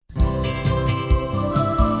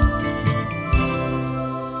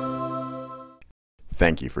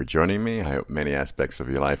Thank you for joining me. I hope many aspects of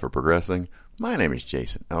your life are progressing. My name is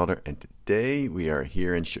Jason Elder, and today we are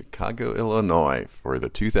here in Chicago, Illinois for the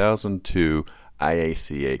 2002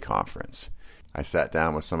 IACA conference. I sat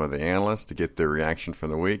down with some of the analysts to get their reaction from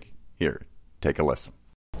the week. Here, take a listen.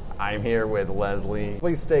 I'm here with Leslie.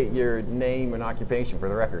 Please state your name and occupation for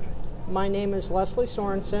the record. My name is Leslie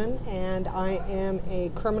Sorensen, and I am a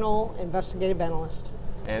criminal investigative analyst.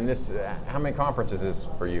 And this, how many conferences is this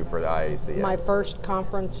for you for the IACA? My first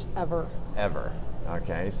conference ever. Ever.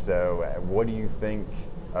 Okay, so what do you think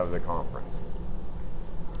of the conference?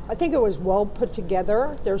 I think it was well put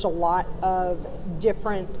together. There's a lot of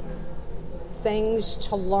different things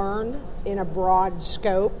to learn in a broad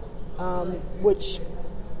scope, which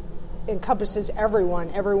encompasses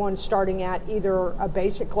everyone starting at either a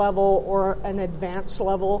basic level or an advanced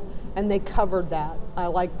level, and they covered that. I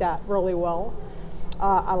like that really well.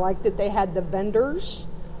 I like that they had the vendors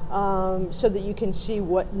so that you can see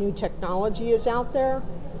what new technology is out there,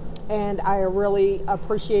 and I really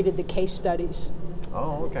appreciated the case studies.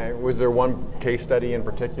 Oh, okay. Was there one case study in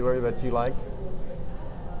particular that you liked?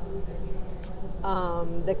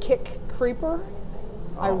 The Kick Creeper.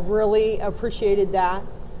 I really appreciated that.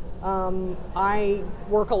 I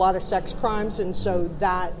work a lot of sex crimes, and so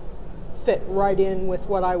that fit right in with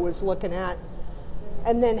what I was looking at.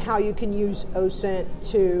 And then how you can use OSINT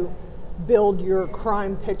to build your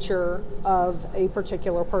crime picture of a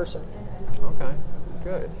particular person. Okay,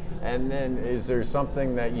 good. And then is there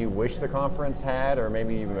something that you wish the conference had, or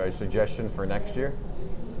maybe even a suggestion for next year?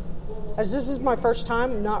 As this is my first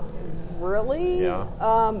time, not really.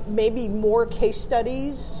 Yeah. Maybe more case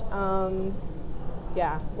studies. More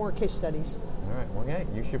case studies. All right. Well, yeah,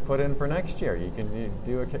 you should put in for next year. You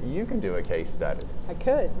can do a case study. I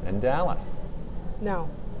could. In Dallas. No.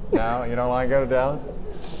 No, you don't want to go to Dallas?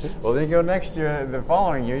 Well, then you go next year. The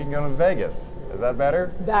following year, you can go to Vegas. Is that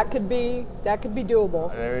better? That could be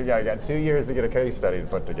doable. There you go. You got 2 years to get a case study to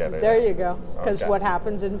put together. There you go. Because Okay. what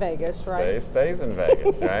happens in Vegas, right? Stays in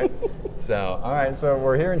Vegas, right? So, all right. So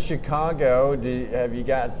we're here in Chicago. Have you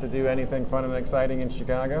got to do anything fun and exciting in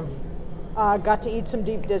Chicago? Got to eat some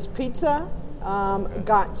deep dish pizza.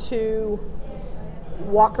 Got to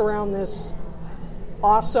walk around this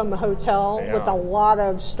awesome hotel with a lot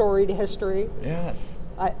of storied history. Yes.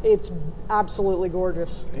 It's absolutely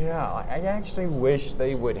gorgeous. Yeah, I actually wish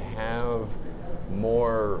they would have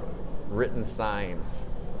more written signs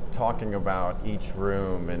talking about each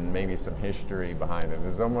room and maybe some history behind it.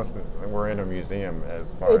 It's almost, we're in a museum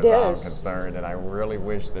as far as I'm concerned, and I really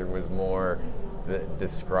wish there was more that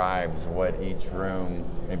describes what each room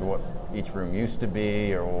used to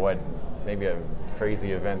be, or what maybe a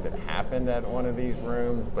crazy event that happened at one of these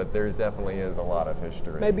rooms, but there definitely is a lot of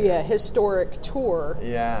history. Maybe a historic tour.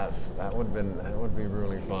 Yes, that would be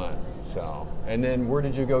really fun. So, and then where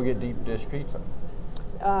did you go get deep dish pizza?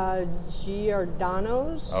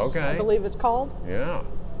 Giordano's, okay. I believe it's called. Yeah.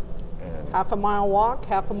 Half a mile walk,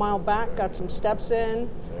 half a mile back, got some steps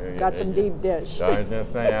in, got some deep dish. So I was going to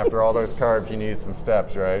say, after all those carbs, you need some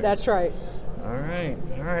steps, right? That's right. All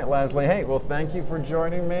right, Leslie. Hey, well, thank you for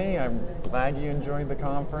joining me. I'm glad you enjoyed the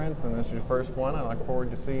conference, and this is your first one. I look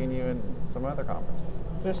forward to seeing you in some other conferences.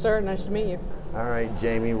 Yes, sir. Nice to meet you. All right,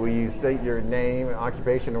 Jamie, will you state your name,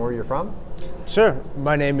 occupation, and where you're from? Sure.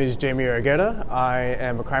 My name is Jamie Argueta. I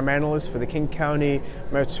am a crime analyst for the King County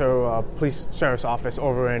Metro Police Sheriff's Office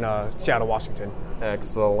over in Seattle, Washington.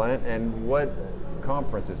 Excellent. And what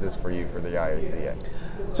conference is this for you for the IACA?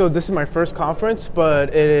 So this is my first conference, but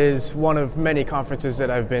it is one of many conferences that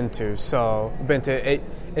I've been to. So I've been to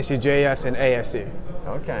ACJS and ASC.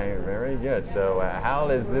 Okay, very good. So how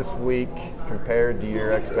does this week compared to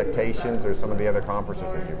your expectations or some of the other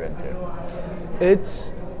conferences that you've been to?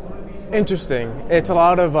 It's interesting. It's a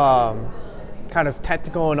lot of kind of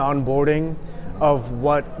technical and onboarding of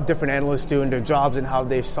what different analysts do in their jobs and how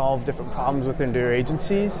they solve different problems within their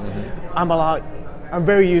agencies. Mm-hmm. I'm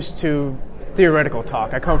very used to theoretical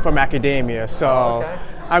talk. I come from academia, so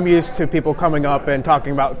I'm used to people coming up and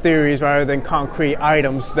talking about theories rather than concrete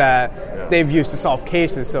items that they've used to solve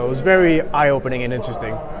cases. So it was very eye-opening and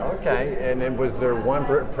interesting. Okay, and then was there one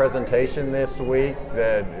presentation this week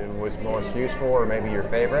that was most useful or maybe your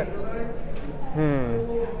favorite?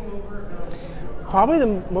 Probably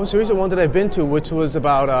the most recent one that I've been to, which was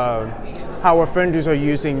about how offenders are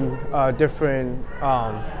using different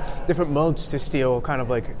modes to steal kind of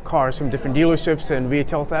like cars from different dealerships and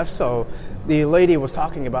retail thefts. So the lady was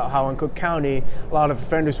talking about how in Cook County, a lot of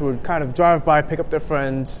offenders would kind of drive by, pick up their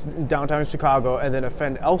friends in downtown Chicago, and then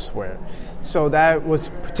offend elsewhere. So that was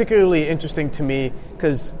particularly interesting to me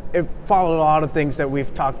because it followed a lot of things that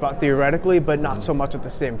we've talked about theoretically, but not so much at the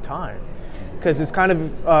same time. because it's kind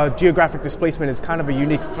of geographic displacement is kind of a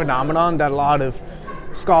unique phenomenon that a lot of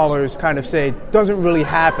scholars kind of say doesn't really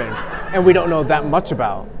happen, and we don't know that much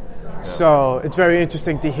about. So it's very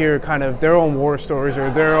interesting to hear kind of their own war stories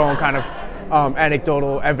or their own kind of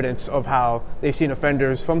anecdotal evidence of how they've seen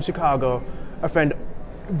offenders from Chicago offend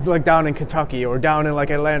like down in Kentucky or down in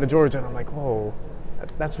like Atlanta, Georgia, and I'm like, whoa,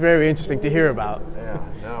 that's very interesting to hear about. Yeah,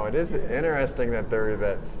 no, it is interesting that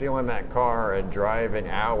they're stealing that car and driving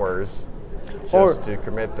hours just to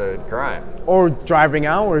commit the crime. Or driving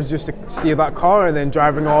hours just to steal that car and then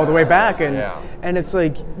driving all the way back. And it's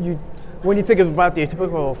like, when you think about the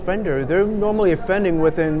typical offender, they're normally offending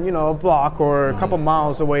within, a block or a couple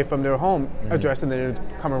miles away from their home address, and then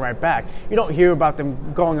they're coming right back. You don't hear about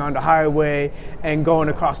them going on the highway and going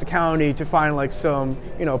across the county to find like some,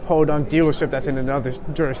 podunk dealership that's in another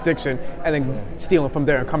jurisdiction, and then stealing from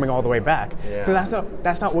there and coming all the way back. Yeah. So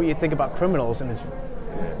that's not what you think about criminals, and it's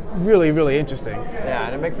really, really interesting. Yeah,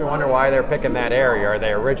 and it makes me wonder why they're picking that area. Are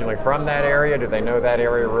they originally from that area? Do they know that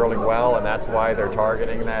area really well, and that's why they're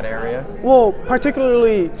targeting that area? Well,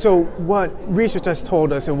 particularly, so what research has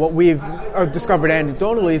told us and what we've discovered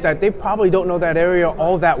anecdotally is that they probably don't know that area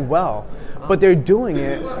all that well, but they're doing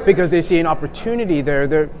it because they see an opportunity there.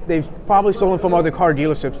 They've probably stolen from other car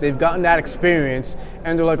dealerships. They've gotten that experience,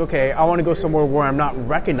 and they're like, okay, I want to go somewhere where I'm not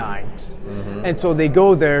recognized. And so they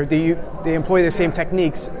go there, they employ the same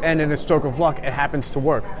techniques, and in a stroke of luck, it happens to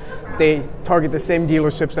work. They target the same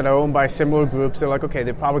dealerships that are owned by similar groups. They're like, okay,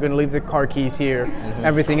 they're probably going to leave the car keys here,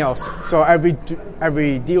 everything else. So every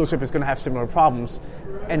dealership is going to have similar problems,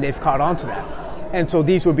 and they've caught on to that. And so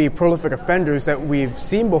these would be prolific offenders that we've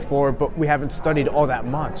seen before, but we haven't studied all that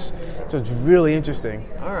much. So it's really interesting.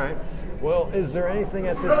 All right. Well, is there anything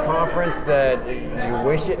at this conference that you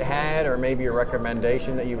wish it had, or maybe a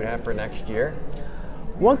recommendation that you would have for next year?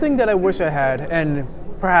 One thing that I wish I had, and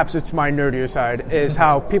perhaps it's my nerdier side, is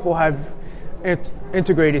how people have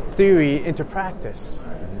integrated theory into practice.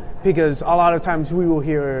 Because a lot of times we will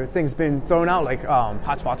hear things being thrown out like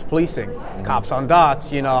hotspots policing, cops on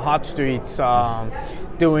dots, hot streets,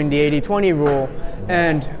 doing the 80-20 rule.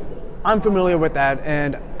 And I'm familiar with that,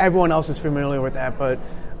 and everyone else is familiar with that, but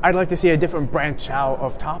I'd like to see a different branch out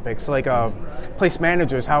of topics, like place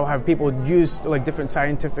managers. How have people used like different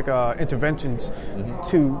scientific interventions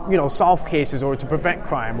to solve cases or to prevent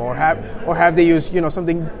crime, or have they used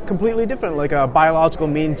something completely different, like a biological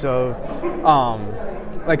means of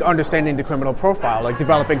like understanding the criminal profile, like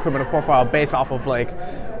developing criminal profile based off of like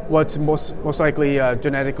what's most likely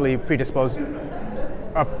genetically predisposed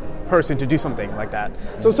a person to do something like that.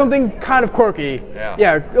 So something kind of quirky.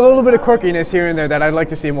 Yeah, a little bit of quirkiness here and there that I'd like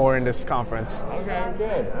to see more in this conference. Okay,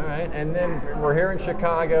 good. All right. And then we're here in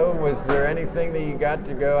Chicago. Was there anything that you got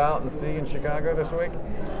to go out and see in Chicago this week?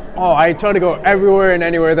 Oh, I try to go everywhere and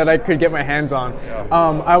anywhere that I could get my hands on.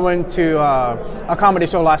 I went to a comedy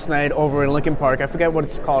show last night over in Lincoln Park. I forget what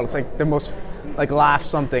it's called. It's like the most Laugh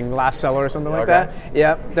Cellar or something like that.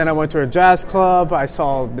 Yep. Then I went to a jazz club. I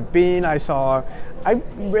saw The Bean. I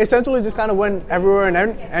essentially just kind of went everywhere and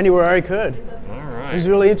anywhere I could. All right. It was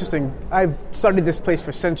really interesting. I've studied this place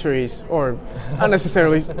for centuries, or not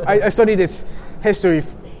necessarily. I studied its history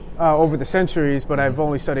over the centuries, but I've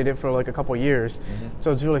only studied it for like a couple of years.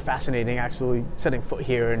 So it's really fascinating actually setting foot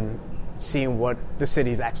here and seeing what the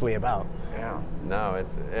city's actually about. Yeah, no,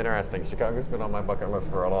 it's interesting. Chicago's been on my bucket list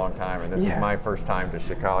for a long time, and this is my first time to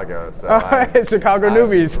Chicago. So Chicago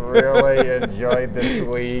newbies. I really enjoyed this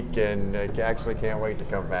week, and actually can't wait to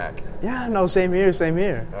come back. Yeah, no, same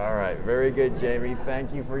here. All right, very good, Jamie.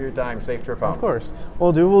 Thank you for your time. Safe trip home. Of course.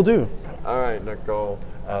 We'll do. All right, Nicole.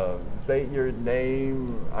 State your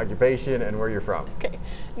name, occupation, and where you're from. Okay,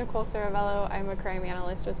 Nicole Saravello. I'm a crime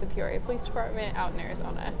analyst with the Peoria Police Department out in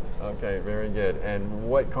Arizona. Okay, very good. And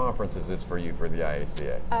what conference is this for you for the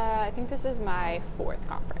IACA? I think this is my 4th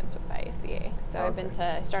conference with IACA. So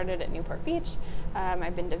I started at Newport Beach,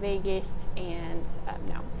 I've been to Vegas, and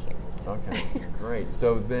now here. So. Okay, great.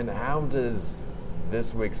 So then how does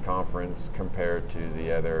this week's conference compared to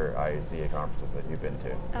the other IACA conferences that you've been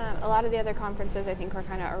to? A lot of the other conferences I think were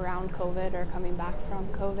kind of around COVID or coming back from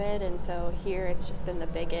COVID, and so here it's just been the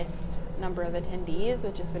biggest number of attendees,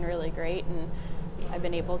 which has been really great, and I've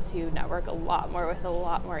been able to network a lot more with a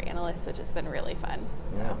lot more analysts, which has been really fun.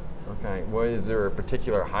 So. Yeah. Okay. Well, is there a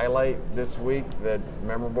particular highlight this week that's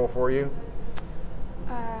memorable for you?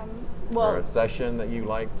 Or a session that you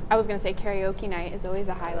liked? I was going to say karaoke night is always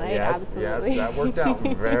a highlight. Yes, Absolutely. that worked out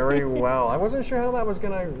very well. I wasn't sure how that was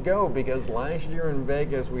going to go because last year in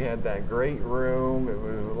Vegas we had that great room. It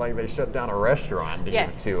was like they shut down a restaurant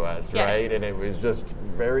to us, right? And it was just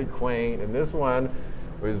very quaint. And this one,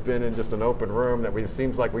 we've been in just an open room that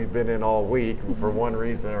seems like we've been in all week for one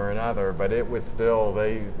reason or another, but it was still,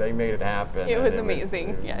 they made it happen. It was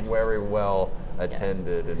amazing, yes. Very well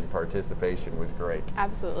attended, and participation was great.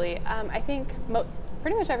 Absolutely. I think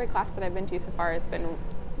pretty much every class that I've been to so far has been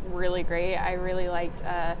really great. I really liked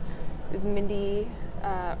Mindy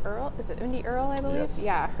Earl. Is it Mindy Earl, I believe? Yes.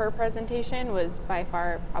 Yeah, her presentation was by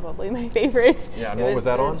far probably my favorite. Yeah, and what was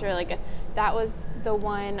that on? It was really good. That was the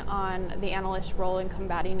one on the analyst's role in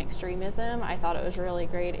combating extremism. I thought it was really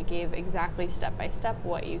great. It gave exactly step by step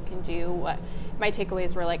what you can do. What my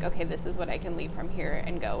takeaways were like, okay, this is what I can leave from here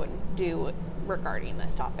and go and do regarding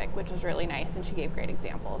this topic, which was really nice, and she gave great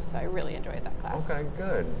examples. So I really enjoyed that class. Okay,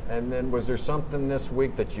 good. And then was there something this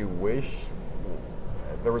week that you wish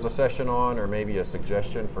there was a session on, or maybe a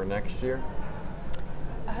suggestion for next year?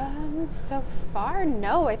 So far,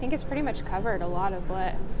 no. I think it's pretty much covered a lot of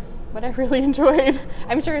what I really enjoyed.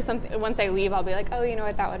 I'm sure once I leave, I'll be like, oh, you know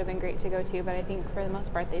what, that would have been great to go to. But I think for the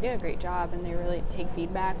most part, they do a great job, and they really take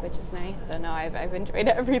feedback, which is nice. So no, I've enjoyed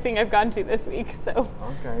everything I've gone to this week. So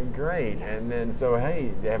okay, great. And then, so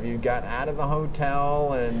hey, have you got out of the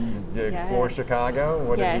hotel and to explore Chicago?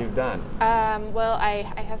 What have you done? Well, I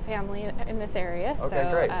have family in this area, so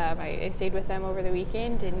great. I stayed with them over the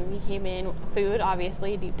weekend, and we came in food,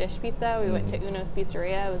 obviously, deep dish pizza. We went to Uno's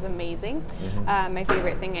Pizzeria. It was amazing. My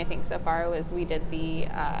favorite thing, I think, so far was we did the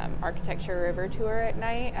Architecture River tour at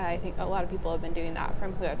night. I think a lot of people have been doing that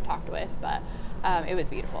from who I've talked with, but it was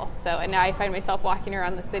beautiful. So, and now I find myself walking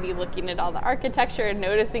around the city looking at all the architecture and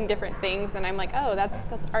noticing different things, and I'm like, oh, that's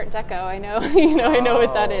Art Deco. I know, I know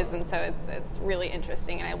what that is, and so it's really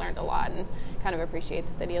interesting, and I learned a lot and kind of appreciate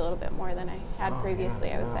the city a little bit more than I had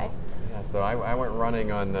previously. I would say. Yeah. So I went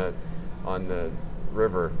running on the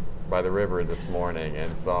river, by the river this morning,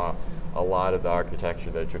 and saw a lot of the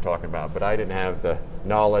architecture that you're talking about, but I didn't have the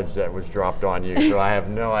knowledge that was dropped on you, so I have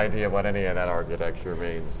no idea what any of that architecture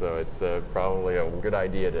means. So it's probably a good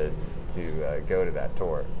idea to go to that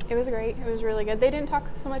tour. It was great. It was really good. They didn't talk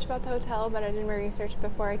so much about the hotel, but I did my research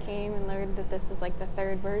before I came and learned that this is like the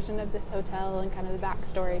third version of this hotel and kind of the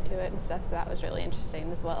backstory to it and stuff, so that was really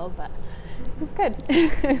interesting as well, but it was good.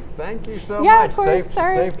 Thank you so yeah, much. Of course.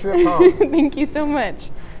 Safe trip home. Thank you so much.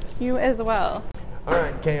 You as well. All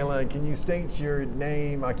right, Kayla, can you state your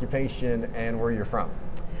name, occupation, and where you're from?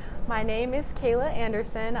 My name is Kayla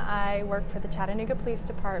Anderson. I work for the Chattanooga Police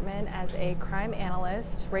Department as a crime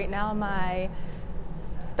analyst. Right now, my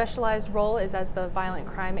specialized role is as the violent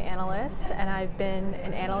crime analyst, and I've been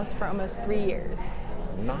an analyst for almost 3 years.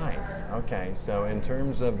 Nice. Okay, so in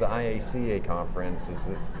terms of the IACA conference, is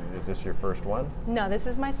this your first one? No, this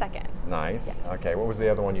is my second. Nice. Yes. Okay, what was the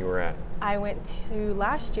other one you were at? I went to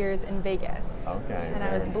last year's in Vegas. Okay. And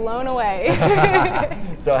I was blown away.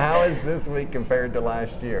 So how is this week compared to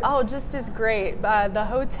last year? Oh, just as great. The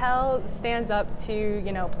hotel stands up to,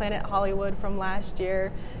 Planet Hollywood from last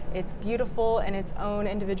year. It's beautiful in its own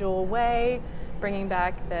individual way, bringing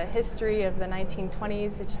back the history of the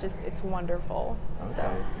 1920s. It's wonderful. Okay,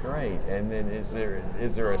 so great. And then is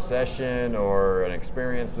there a session or an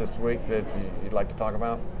experience this week that you'd like to talk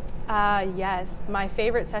about? Yes. My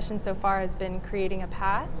favorite session so far has been creating a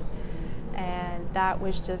path, and that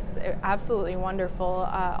was just absolutely wonderful.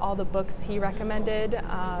 All the books he recommended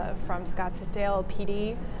from Scottsdale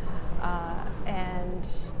PD, and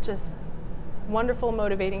just wonderful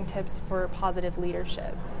motivating tips for positive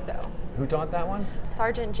leadership. So, who taught that one?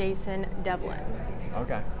 Sergeant Jason Devlin.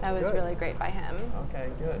 Okay. That was good. really great by him. Okay,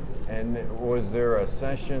 good. And was there a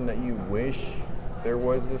session that you wish there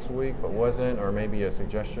was this week but wasn't, or maybe a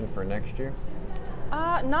suggestion for next year?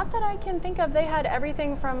 Not that I can think of. They had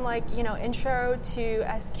everything from intro to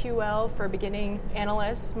SQL for beginning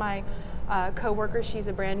analysts. My co-worker, she's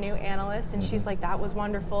a brand new analyst, and she's like, that was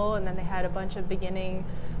wonderful. And then they had a bunch of beginning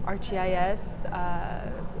ArcGIS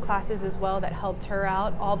classes as well that helped her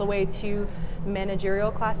out, all the way to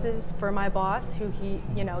managerial classes for my boss, who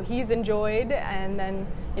he's enjoyed, and then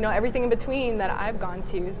everything in between that I've gone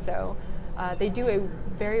to. So they do a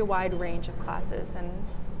very wide range of classes, and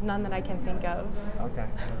none that I can think of. Okay,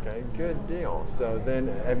 good deal. So then,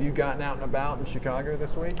 have you gotten out and about in Chicago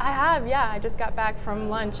this week? I have, yeah. I just got back from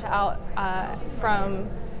lunch out from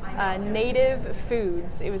Native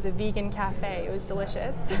Foods. It was a vegan cafe. It was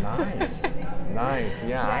delicious. Nice. Yeah,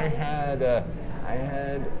 yes. I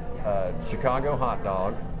had Chicago hot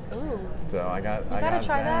dog. Ooh. So I got. You gotta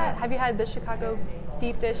try that. Have you had the Chicago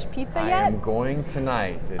deep dish pizza yet? I am going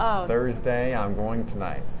tonight. It's Thursday. I'm going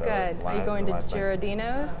tonight. So good. Are you going to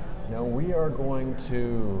Giardino's? No, we are going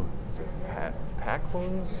to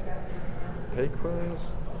Paquin's.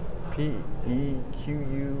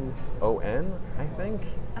 Pequon, I think.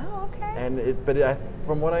 Oh, okay.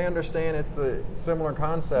 From what I understand, it's the similar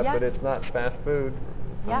concept, Yeah. but it's not fast food.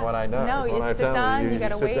 From Yeah. what I know, No, from you what I sit tell down, you you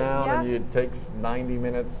gotta sit wait, down and yeah. it takes 90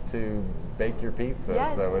 minutes to bake your pizza.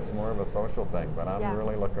 Yes. So it's more of a social thing. But I'm Yeah.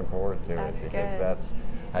 really looking forward to That's it because good.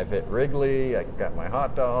 I've hit Wrigley, I got my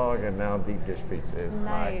hot dog, and now deep dish pizza is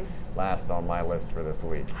Nice. my last on my list for this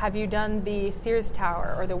week. Have you done the Sears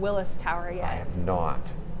Tower or the Willis Tower yet? I have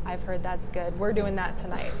not. I've heard that's good. We're doing that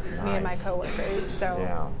tonight, me and my Nice. coworkers. So,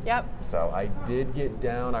 Yeah. yep. So I did get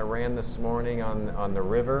down. I ran this morning on the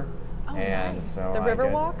river. Oh, and nice. so The I river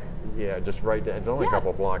got- walk? Yeah, just right down. It's only a Yeah.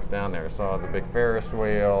 couple blocks down there. Saw the big Ferris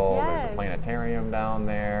wheel. There's Yes. a planetarium down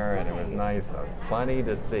there, and it was nice. Plenty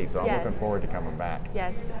to see. So I'm Yes. looking forward to coming back.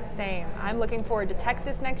 Yes, same. I'm looking forward to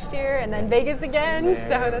Texas next year and then Vegas again. Yeah.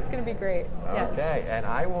 So that's going to be great. Yes. Okay, and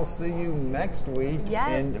I will see you next week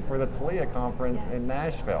Yes. for the TALIA conference in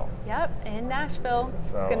Nashville. Yep, in Nashville.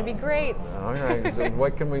 So, it's going to be great. All right. So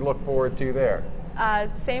what can we look forward to there?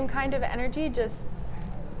 Same kind of energy, just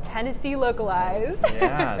Tennessee localized.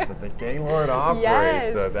 Yes, at the Gaylord Opry.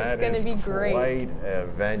 Yes, so it's that gonna is be great. quite a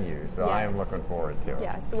venue. So I am Yes. looking forward to it.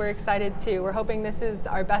 Yes, we're excited too. We're hoping this is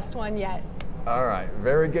our best one yet. All right.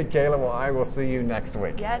 Very good, Kayla. Well, I will see you next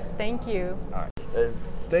week. Yes, thank you. All right.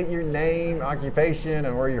 State your name, occupation,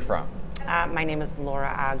 and where you're from. My name is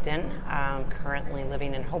Laura Ogden. I'm currently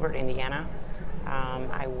living in Hobart, Indiana.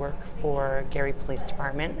 I work for Gary Police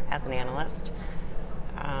Department as an analyst.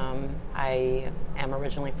 I am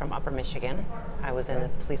originally from Upper Michigan. I was a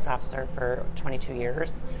police officer for 22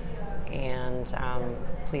 years and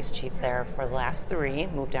police chief there for the last 3.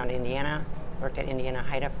 Moved down to Indiana, worked at Indiana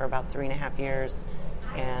HIDA for about 3.5 years,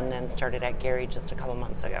 and then started at Gary just a couple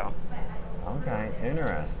months ago. Okay,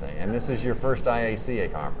 interesting. And this is your first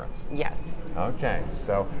IACA conference? Yes. Okay,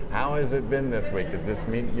 so how has it been this week? Did this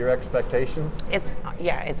meet your expectations? It's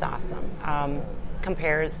awesome.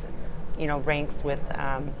 Compares, ranks with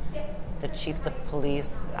the Chiefs of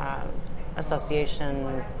Police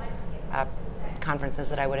Association conferences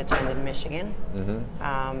that I would attend in Michigan.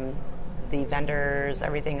 Mm-hmm. The vendors,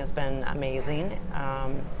 everything has been amazing,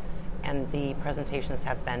 and the presentations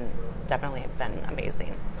have definitely been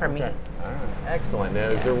amazing for me. All right. Excellent. Now,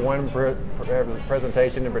 is there one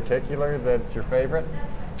presentation in particular that's your favorite?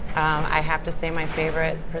 I have to say my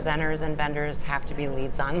favorite presenters and vendors have to be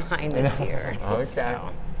Leads Online this year. Okay.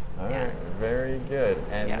 So, All right. Very good.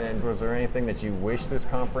 And then was there anything that you wish this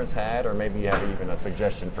conference had, or maybe you have even a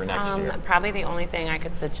suggestion for next year? Probably the only thing I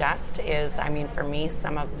could suggest is, for me,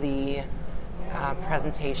 some of the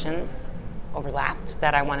presentations overlapped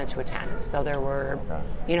that I wanted to attend. So there were,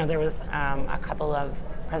 there was a couple of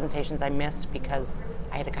presentations I missed because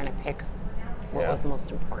I had to kind of pick what was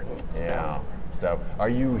most important. Yeah. So are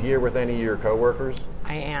you here with any of your coworkers?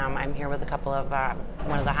 I am. I'm here with a couple of,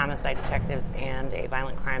 one of the homicide detectives and a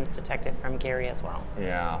violent crimes detective from Gary as well.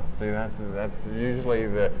 Yeah. See, that's usually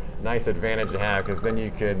the nice advantage to have, because then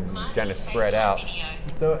you could kind of spread out.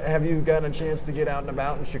 So have you gotten a chance to get out and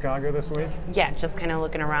about in Chicago this week? Yeah, just kind of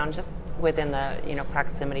looking around, just within the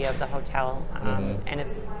proximity of the hotel, and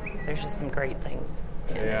there's just some great things.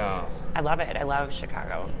 Yeah. I love it. I love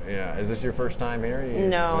Chicago. Yeah. Is this your first time here?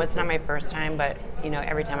 No, it's not my first time, but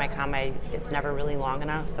every time I come, it's never really long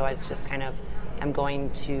enough. So I just kind of am going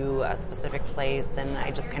to a specific place, and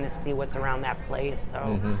I just kind of see what's around that place.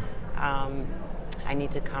 So I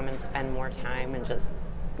need to come and spend more time and just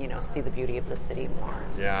see the beauty of the city more.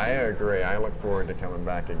 Yeah, I agree. I look forward to coming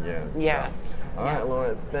back again. Yeah. So. All right,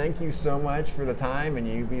 Laura, thank you so much for the time, and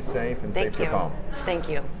you be safe and safe trip home. Thank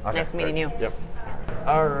you. Okay, nice meeting you. Yep.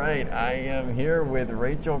 All right, I am here with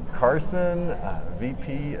Rachel Carson,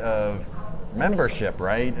 VP of Membership,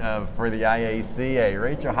 right, for the IACA.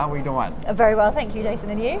 Rachel, how are we doing? Very well, thank you, Jason.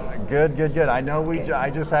 And you? Good. I know I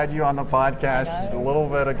just had you on the podcast a little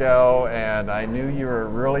bit ago, and I knew you were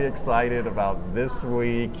really excited about this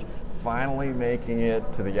week finally making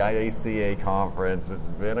it to the IACA conference. It's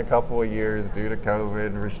been a couple of years due to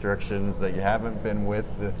COVID restrictions that you haven't been with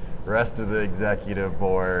the rest of the executive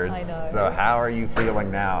board. I know. So how are you feeling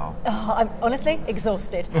now? Oh, I'm honestly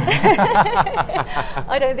exhausted.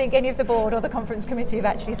 I don't think any of the board or the conference committee have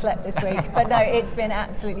actually slept this week. But no, it's been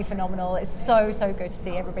absolutely phenomenal. It's so good to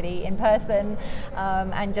see everybody in person,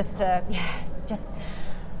 and just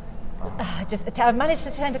I've managed to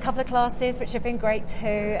attend a couple of classes, which have been great too,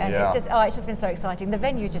 and it's just been so exciting. The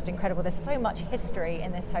venue is just incredible. There's so much history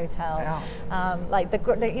in this hotel. Yes. Like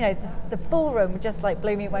the ballroom just like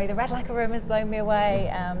blew me away. The Red Lacquer room has blown me away,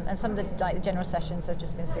 and some of the general sessions have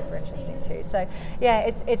just been super interesting too. So yeah,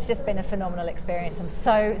 it's just been a phenomenal experience. I'm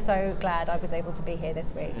so glad I was able to be here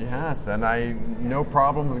this week. Yes, and no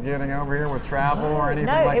problems getting over here with travel or anything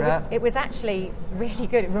like that? It was actually really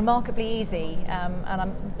good, remarkably easy, and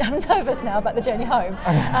I'm nervous now about the journey home.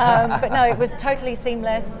 But no, it was totally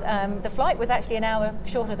seamless. The flight was actually an hour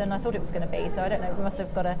shorter than I thought it was going to be, so I don't know, we must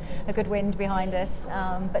have got a good wind behind us.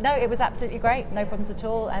 But no, it was absolutely great, no problems at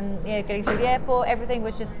all, and getting through the airport, everything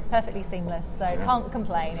was just perfectly seamless, so can't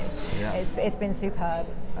complain. It's been superb.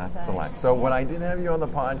 Excellent. So when I didn't have you on the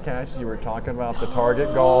podcast, you were talking about the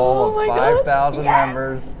target goal of 5,000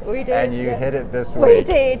 members. We did. And you hit it this week. We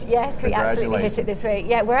did, yes. We absolutely hit it this week.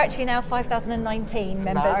 Yeah, we're actually now 5,019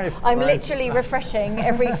 members. Nice, I'm literally refreshing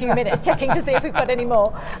every few minutes, checking to see if we've got any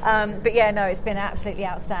more. But yeah, no, it's been absolutely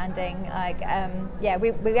outstanding. We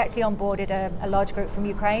actually onboarded a large group from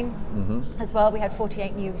Ukraine as well. We had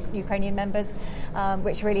 48 new Ukrainian members,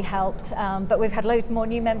 which really helped. But we've had loads more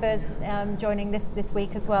new members joining this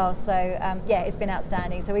week as well. So it's been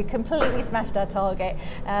outstanding. So we completely smashed our target,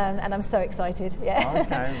 and I'm so excited. Yeah.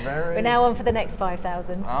 Okay, We're now on for the next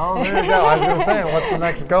 5,000. Oh, there you go. I was going to say, what's the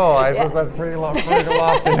next goal? I said that's pretty lofty.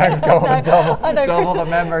 Next goal to double the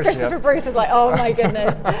membership. Christopher Bruce is like, oh my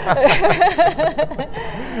goodness.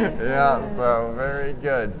 Yeah, so very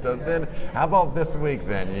good. So then, how about this week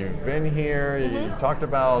then? You've been here, you talked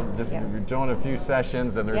about just doing a few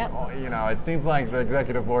sessions, and there's, it seems like the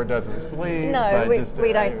executive board doesn't sleep. No,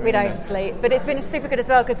 we don't sleep. But it's been super good as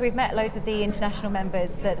well, because we've met loads of the international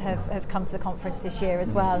members that have come to the conference this year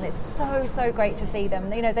as well, and it's so great to see them.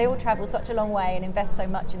 They all travel such a long way and invest so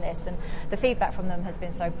much in this, and the feedback from them has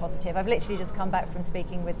been so positive. I've literally just come back from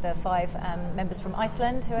speaking with the 5 members from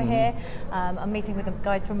Iceland who are here. I'm meeting with the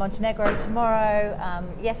guys from Montenegro tomorrow.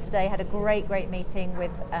 Yesterday had a great meeting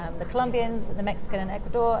with the Colombians, the Mexican and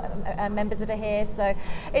Ecuador members that are here. So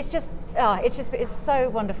it's so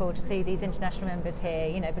wonderful to see these international members here,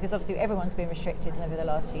 because obviously everyone's been restricted over the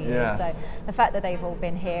last few years. Yes. So the fact that they've all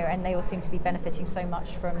been here and they all seem to be benefiting so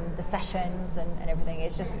much from the sessions and everything,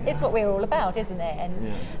 it's what we're all about, isn't it?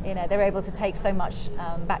 And they're able to take so much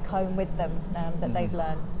back home with them that they've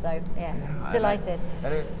learned. So delighted.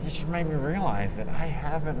 And it just made me realize that I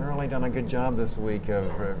haven't really done a good job this week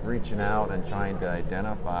of reaching out and trying to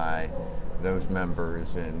identify those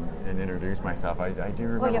members and introduce myself. I do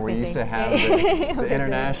remember we used to have the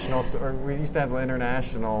international, or we used to have the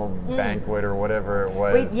international banquet or whatever it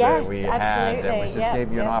was that we had. That was just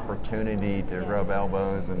gave you an opportunity to rub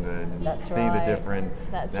elbows and to see the different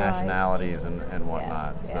nationalities and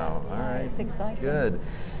whatnot. So, all right, it's exciting. Good.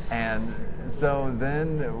 And so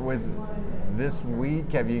then with this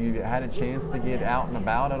week, have you had a chance to get out and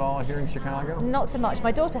about at all here in Chicago? Not so much.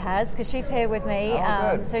 My daughter has, because she's here with me.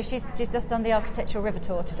 Good. So she's just done the Architectural River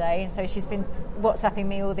Tour today, and so she's been WhatsApping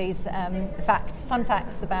me all these fun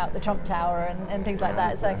facts about the Trump Tower and things like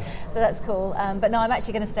that. So that's cool. But no, I'm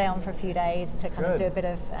actually going to stay on for a few days to kind of do a bit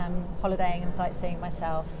of holidaying and sightseeing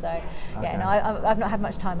myself. So I've not had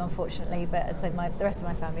much time, unfortunately. But so the rest of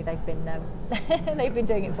my family, they've been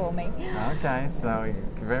doing it for me. Okay, so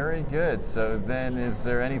very good. So then, is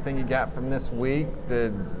there anything you got from this week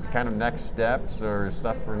that's kind of next steps or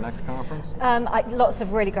stuff for next conference? Lots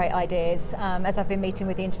of really great ideas. As I've been meeting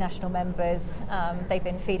with the international members, they've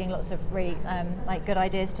been feeding lots of really good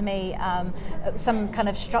ideas to me. Some kind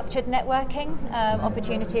of structured networking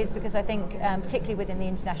opportunities, because I think particularly within the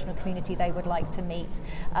international community, they would like to meet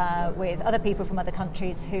with other people from other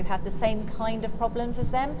countries who have the same kind of problems as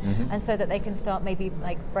them, and so that they can start maybe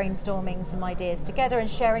brainstorming some ideas together and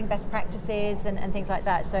sharing best practices and things like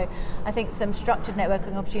that. So I think some structured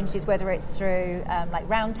networking opportunities, whether it's through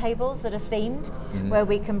round tables that are themed, where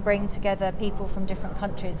we can bring together people from different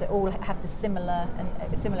countries that all have the similar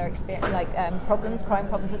experience, problems, crime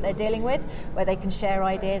problems that they're dealing with, where they can share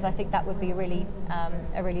ideas. I think that would be a really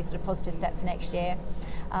sort of positive step for next year.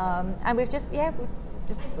 And we've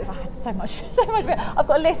I've had so much. I've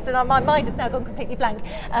got a list, and my mind has now gone completely blank.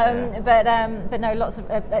 But no, lots of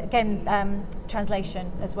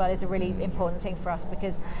translation as well is a really important thing for us,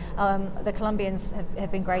 because the Colombians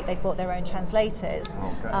have been great. They've brought their own translators,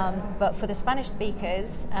 but for the Spanish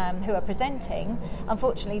speakers who are presenting,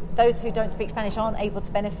 unfortunately, those who don't speak Spanish aren't able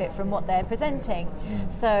to benefit from what they're presenting.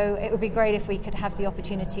 So it would be great if we could have the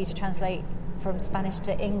opportunity to translate from Spanish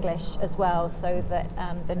to English as well, so that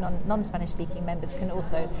the non-Spanish speaking members can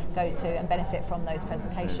also go to and benefit from those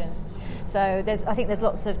presentations. So I think there's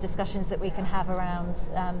lots of discussions that we can have around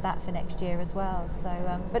that for next year as well. So,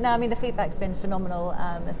 but no, I mean the feedback's been phenomenal.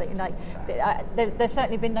 There's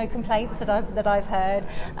certainly been no complaints that I've heard,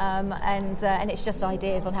 and it's just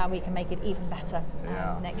ideas on how we can make it even better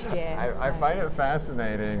next year. I find it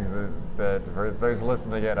fascinating that for those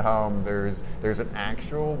listening at home, there's an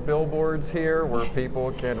actual billboards here where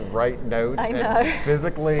people can write notes and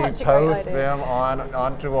physically post them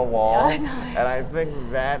onto a wall. And I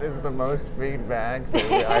think that is the most feedback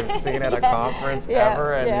that I've seen at a conference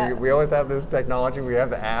ever. And we always have this technology. We have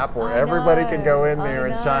the app where everybody can go in there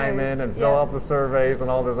and chime in and fill out the surveys and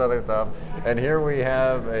all this other stuff. And here we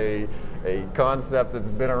have a concept that's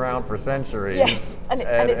been around for centuries. Yes, and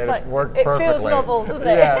it's worked perfectly. It feels novel, doesn't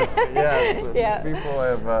it? Yes. People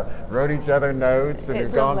have wrote each other notes and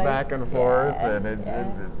we've gone back and forth, and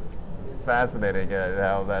it's fascinating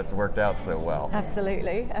how that's worked out so well.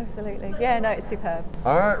 Absolutely. Yeah, no, it's superb.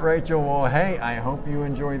 All right, Rachel. Well, hey, I hope you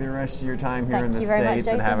enjoy the rest of your time here in the States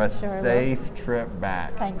and have a safe trip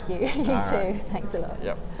back. Thank you. You too. Right. Thanks a lot.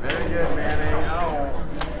 Yep. Very good, Manny.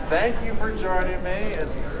 Thank you for joining me.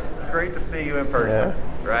 It's great to see you in person,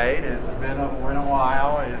 right? It's been a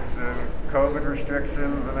while. It's COVID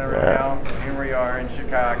restrictions and everything else, and here we are in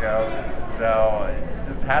Chicago. So,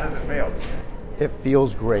 just how does it feel? It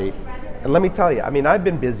feels great. And let me tell you, I mean, I've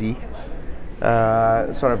been busy,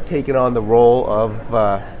 sort of taking on the role of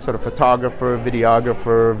sort of photographer,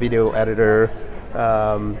 videographer, video editor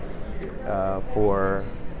for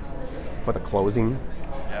the closing.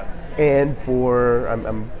 And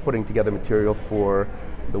I'm putting together material for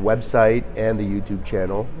the website and the YouTube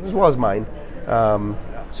channel, as well as mine.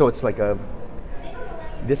 So it's like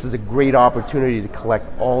this is a great opportunity to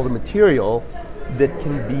collect all the material that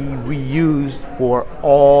can be reused for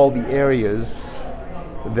all the areas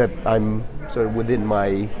that I'm sort of within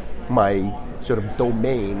my sort of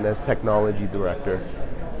domain as technology director.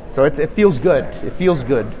 So it feels good. It feels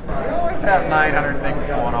good. You always have 900 things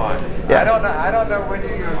going on. Yeah. I don't know when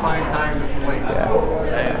you even find time to sleep.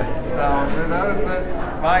 And so for those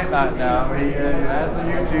that might not know, he has a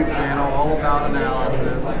YouTube channel all about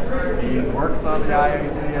analysis. He works on the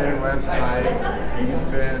IACA website.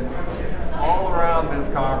 He's been all around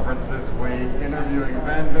this conference this week, interviewing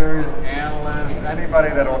vendors, analysts, anybody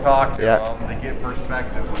that will talk to them to get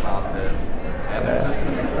perspective about this. And there's just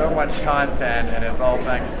going to be so much content, and it's all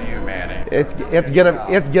thanks to you, Manny. It's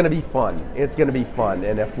gonna be fun. It's gonna be fun.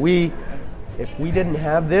 And if we didn't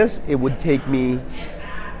have this, it would take me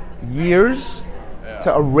years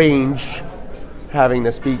to arrange having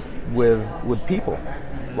to speak with people,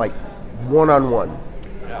 like one-on-one,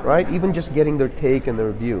 right? Even just getting their take and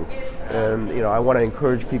their view. And I want to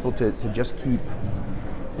encourage people to just keep,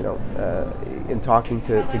 in talking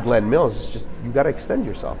to Glenn Mills, it's just you got to extend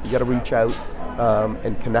yourself. You got to reach out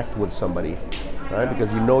and connect with somebody, right?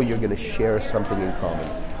 Because you're going to share something in common.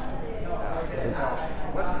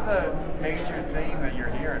 What's the major theme that you're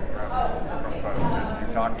hearing from folks as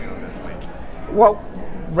you talk to them this week? Well,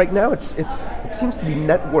 right now it seems to be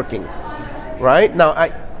networking, right? Now,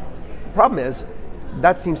 the problem is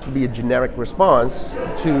that seems to be a generic response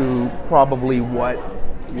to probably what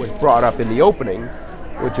was brought up in the opening,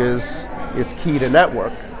 which is it's key to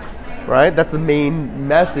network, right? That's the main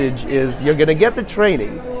message is you're going to get the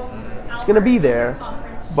training. It's going to be there,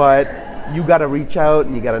 but you got to reach out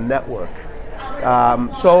and you got to network.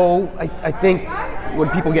 So I think when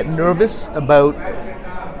people get nervous about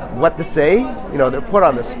what to say, they're put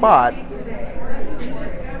on the spot,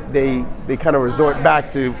 they kind of resort back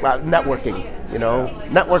to networking.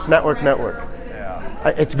 Network.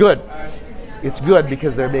 It's good. It's good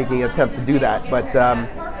because they're making an attempt to do that. But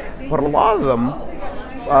a lot of them,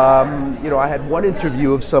 I had one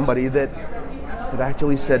interview of somebody that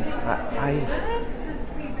actually said,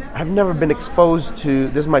 I've never been exposed to,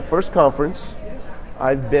 this is my first conference.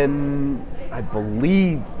 I've been, I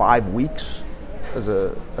believe, 5 weeks as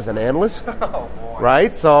an analyst,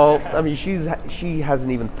 right? So, I mean, she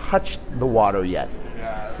hasn't even touched the water yet.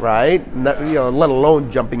 Right? Let alone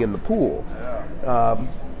jumping in the pool.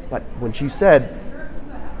 But when she said,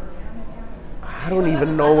 I don't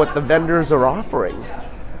even know what the vendors are offering.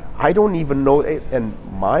 I don't even know. And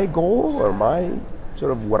my goal or my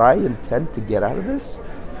sort of what I intend to get out of this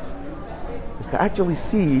is to actually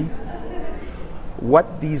see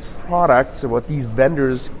what these products or what these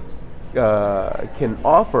vendors can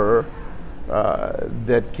offer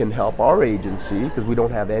that can help our agency, because we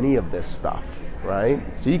don't have any of this stuff. Right?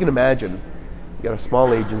 So you can imagine you got a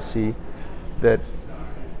small agency that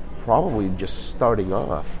probably just starting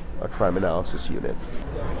off a crime analysis unit.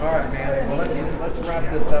 All right, man. Well, let's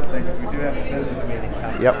wrap this up then, because we do have a business meeting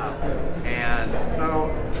coming Yep. up. And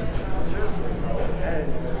so, just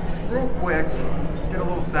real quick, let's get a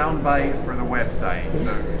little soundbite for the website.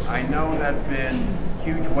 So I know that's been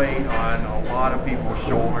huge weight on a lot of people's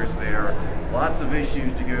shoulders there. Lots of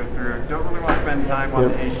issues to go through. Don't really want to spend time on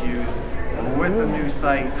the issues. We're with the new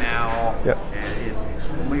site now, and it's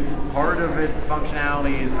at least part of it,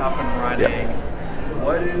 functionality is up and running.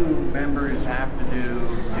 What do members have to do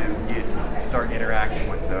to start interacting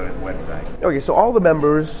with the website? Okay, so all the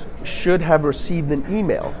members should have received an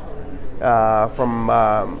email from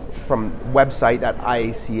website at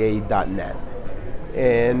iaca.net.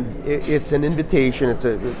 And it's an invitation. It's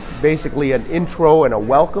basically an intro and a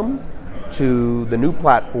welcome to the new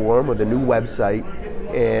platform or the new website,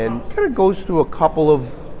 and kind of goes through a couple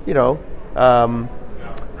of,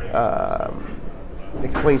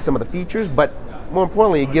 explains some of the features, but more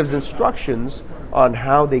importantly, it gives instructions on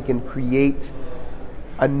how they can create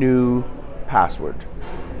a new password,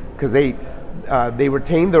 because they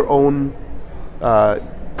retain their own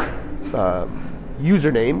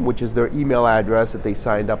username, which is their email address that they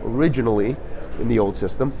signed up originally in the old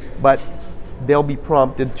system, but they'll be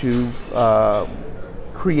prompted to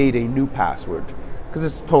create a new password because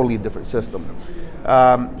it's a totally different system.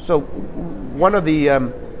 So one of the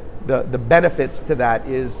benefits to that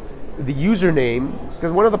is the username,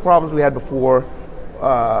 because one of the problems we had before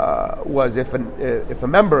was if a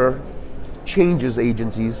member changes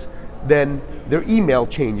agencies, then their email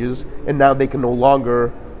changes, and now they can no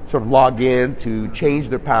longer sort of log in to change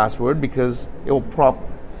their password, because it will prompt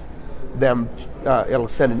them, it'll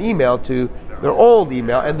send an email to their old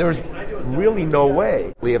email, and there's really no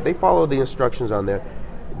way. If they follow the instructions on there,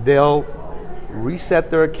 they'll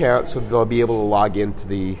reset their account so they'll be able to log into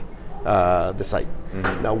the site.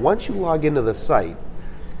 Mm-hmm. Now, once you log into the site,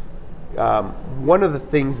 one of the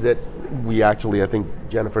things that I think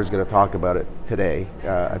Jennifer's going to talk about it today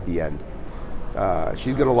at the end.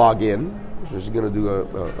 She's going to log in. She's going to do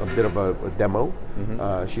a bit of a demo.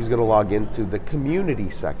 Mm-hmm. She's going to log into the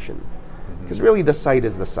community section, because really the site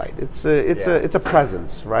is the site. It's a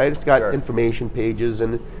presence, right? It's got information pages,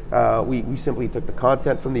 and we simply took the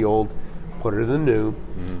content from the old, put it in the new.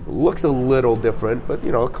 Mm-hmm. It looks a little different, but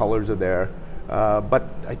colors are there. But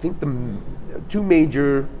I think the three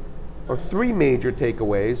major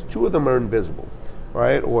takeaways, two of them are invisible,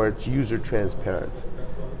 right? Or it's user transparent.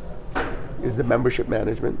 Is the membership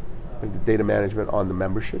management, like the data management on the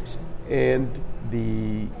memberships, and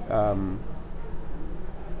the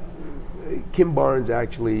Kim Barnes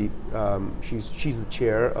actually, she's the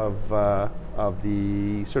chair of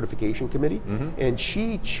the certification committee, and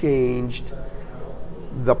she changed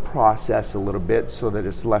the process a little bit so that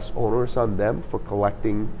it's less onerous on them for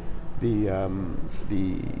collecting the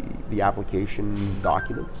application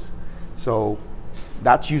documents. So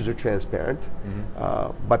that's user transparent.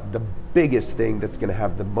 But the biggest thing that's going to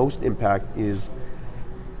have the most impact is,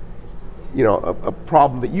 a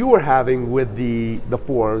problem that you were having with the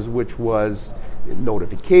forums, which was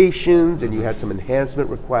notifications, and you had some enhancement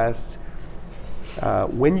requests.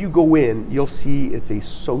 When you go in, you'll see it's a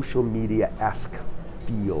social media-esque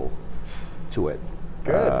feel to it.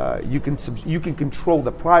 Good. You can control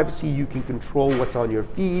the privacy, you can control what's on your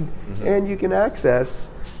feed, and you can access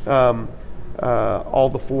all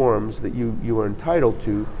the forums that you are entitled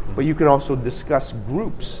to, but you can also discuss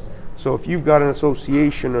groups. So if you've got an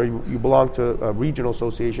association or you belong to a regional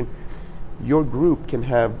association, your group can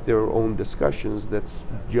have their own discussions that's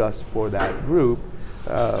just for that group.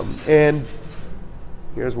 And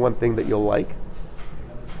here's one thing that you'll like.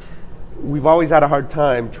 We've always had a hard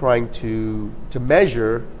time trying to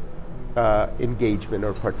measure engagement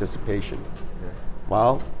or participation.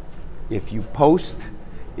 Well, if you post,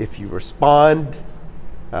 if you respond,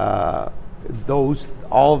 all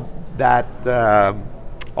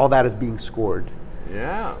that is being scored.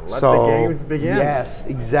 Yeah, let the games begin. Yes,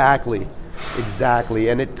 exactly,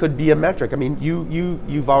 and it could be a metric. I mean,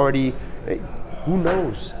 you've already. Who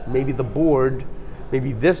knows? Maybe the board,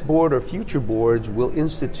 maybe this board or future boards will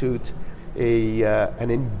institute an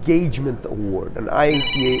engagement award, an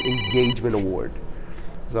IACA engagement award.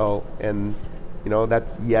 So, and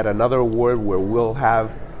that's yet another award where we'll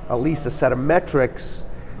have at least a set of metrics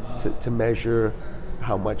to measure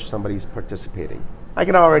how much somebody's participating. I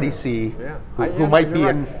can already see who might be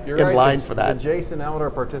in line for that. The Jason Elder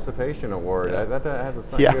Participation Award, that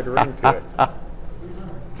has a good ring to it.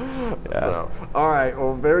 So, all right,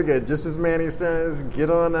 well, very good. Just as Manny says, get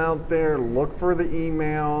on out there, look for the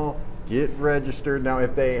email, Get registered. Now,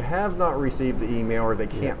 if they have not received the email or they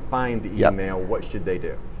can't find the email, what should they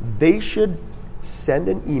do? They should send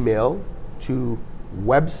an email to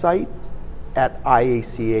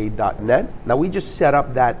website@iaca.net. Now, we just set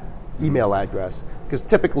up that email address because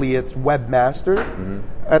typically it's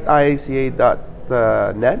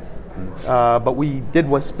webmaster@iaca.net, but we did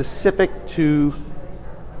one specific to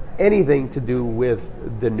anything to do with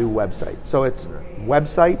the new website. So it's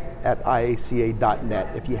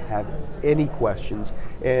website@iaca.net if you have any questions.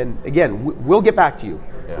 And again, we'll get back to you.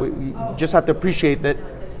 Yeah. We just have to appreciate that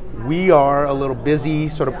we are a little busy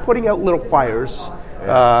sort of putting out little fires,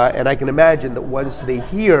 and I can imagine that once they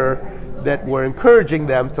hear that we're encouraging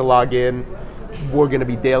them to log in, we're going to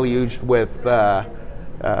be deluged with a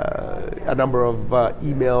number of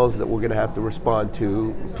emails that we're going to have to respond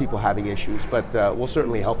to, people having issues, but we'll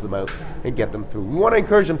certainly help them out and get them through. We want to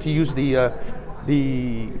encourage them to use the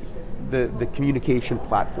communication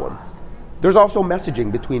platform. There's also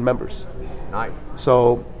messaging between members. Nice.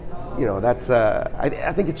 So, that's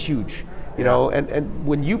I think it's huge. And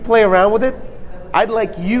when you play around with it, I'd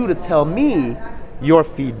like you to tell me your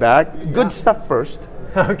feedback. Good stuff first.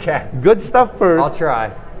 Okay. Good stuff first. I'll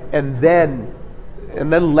try. And then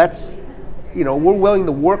let's, we're willing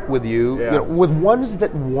to work with you, with ones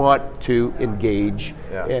that want to engage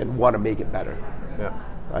and want to make it better. Yeah.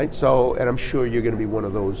 Right. So, and I'm sure you're going to be one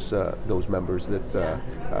of those members that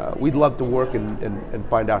we'd love to work and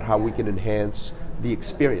find out how we can enhance the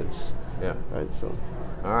experience. Yeah. Right. So.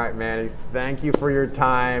 All right, Manny, thank you for your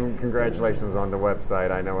time. Congratulations on the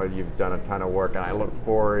website. I know you've done a ton of work, and I look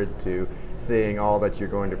forward to seeing all that you're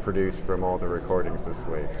going to produce from all the recordings this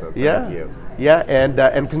week. So thank you. Yeah,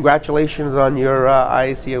 and congratulations on your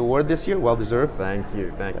IACA award this year. Well deserved. Thank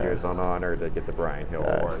you. It's an honor to get the Brian Hill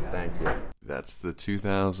Award. Thank you. That's the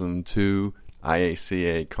 2002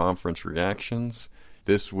 IACA Conference Reactions.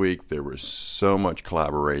 This week there was so much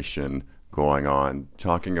collaboration going on,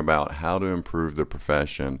 talking about how to improve the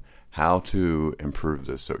profession, how to improve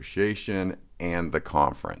the association and the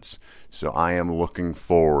conference. So I am looking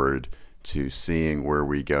forward to seeing where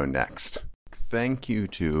we go next. Thank you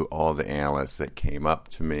to all the analysts that came up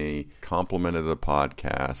to me, complimented the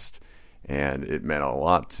podcast, and it meant a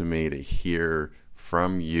lot to me to hear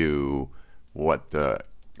from you what the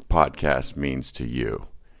podcast means to you.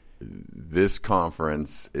 This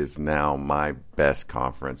conference is now my best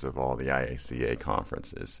conference of all the IACA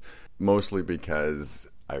conferences, mostly because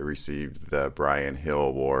I received the Brian Hill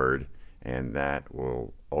Award, and that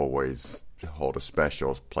will always hold a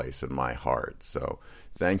special place in my heart. So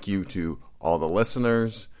thank you to all the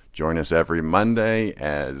listeners. Join us every Monday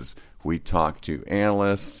as we talk to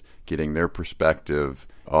analysts, getting their perspective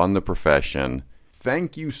on the profession.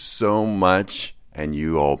 Thank you so much, and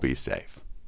you all be safe.